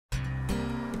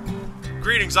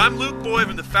Greetings, I'm Luke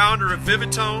Boyven, the founder of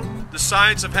ViViTONE, the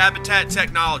science of habitat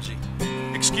technology.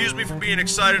 Excuse me for being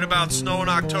excited about snow in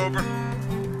October.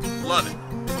 Love it.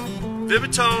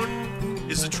 ViViTONE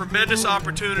is a tremendous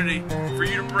opportunity for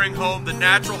you to bring home the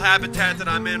natural habitat that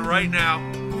I'm in right now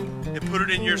and put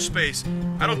it in your space.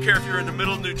 I don't care if you're in the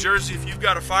middle of New Jersey, if you've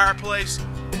got a fireplace,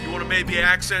 you want to maybe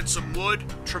accent some wood,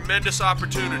 tremendous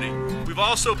opportunity. We've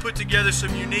also put together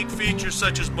some unique features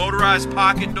such as motorized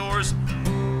pocket doors,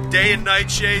 day and night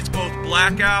shades, both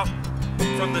blackout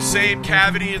from the same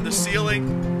cavity in the ceiling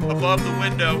above the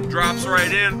window, drops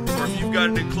right in, or if you've got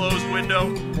an enclosed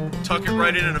window, tuck it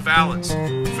right in a valance.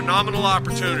 Phenomenal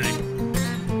opportunity.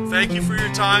 Thank you for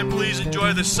your time. Please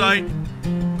enjoy the site.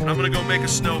 And I'm going to go make a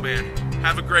snowman.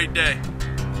 Have a great day.